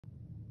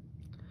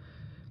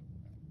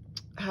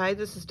Hi,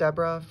 this is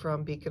Deborah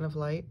from Beacon of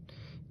Light.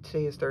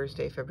 Today is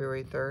Thursday,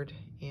 February 3rd,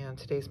 and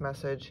today's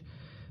message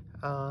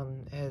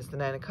is the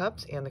Nine of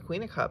Cups and the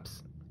Queen of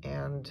Cups.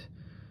 And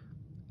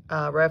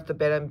right off the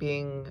bat, I'm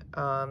being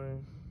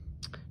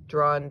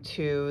drawn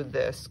to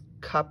this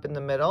cup in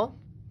the middle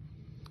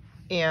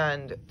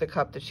and the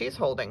cup that she's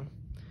holding.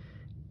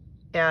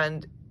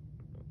 And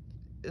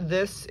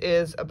this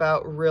is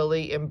about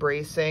really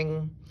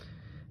embracing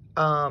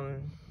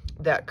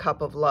that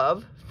cup of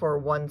love for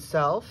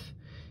oneself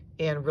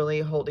and really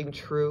holding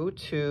true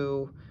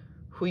to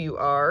who you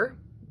are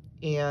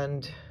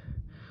and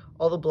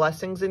all the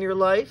blessings in your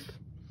life.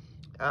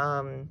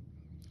 You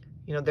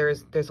know,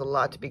 there's a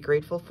lot to be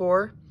grateful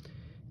for.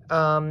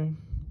 And,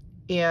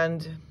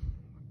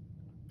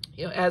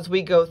 you know, as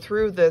we go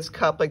through this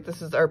cup, like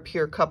this is our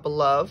pure cup of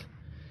love.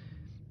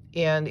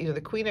 And, you know,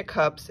 the Queen of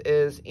Cups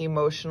is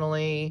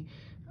emotionally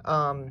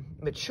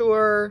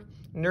mature,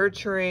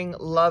 nurturing,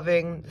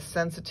 loving,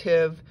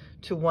 sensitive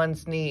to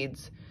one's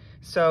needs.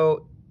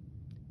 So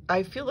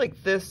I feel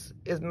like this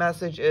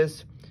message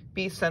is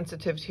be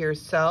sensitive to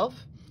yourself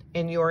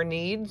and your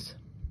needs.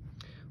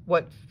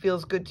 What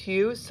feels good to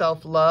you,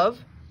 self-love.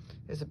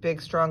 There's a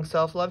big, strong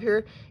self-love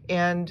here.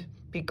 And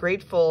be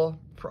grateful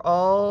for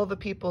all the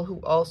people who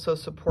also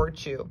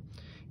support you.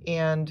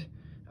 And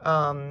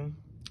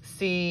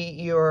see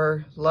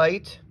your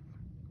light,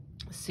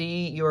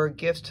 see your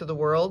gifts to the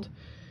world,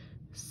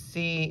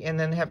 see, and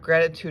then have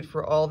gratitude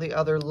for all the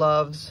other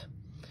loves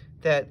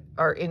that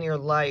are in your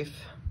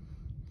life.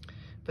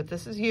 But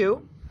this is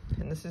you,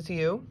 and this is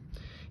you,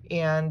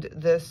 and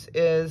this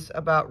is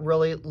about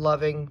really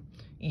loving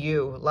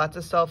you. Lots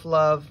of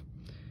self-love.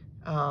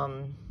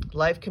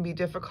 Life can be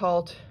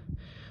difficult,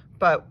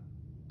 but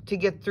to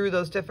get through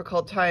those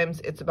difficult times,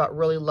 it's about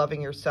really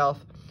loving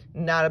yourself,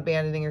 not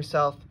abandoning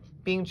yourself,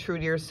 being true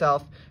to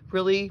yourself,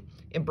 really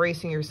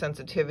embracing your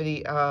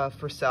sensitivity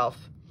for self.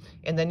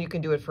 And then you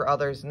can do it for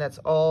others. And that's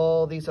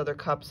all these other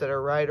cups that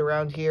are right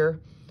around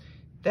here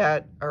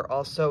that are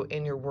also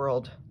in your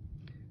world.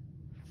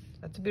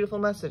 That's a beautiful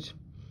message.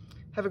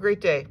 Have a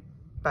great day.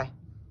 Bye.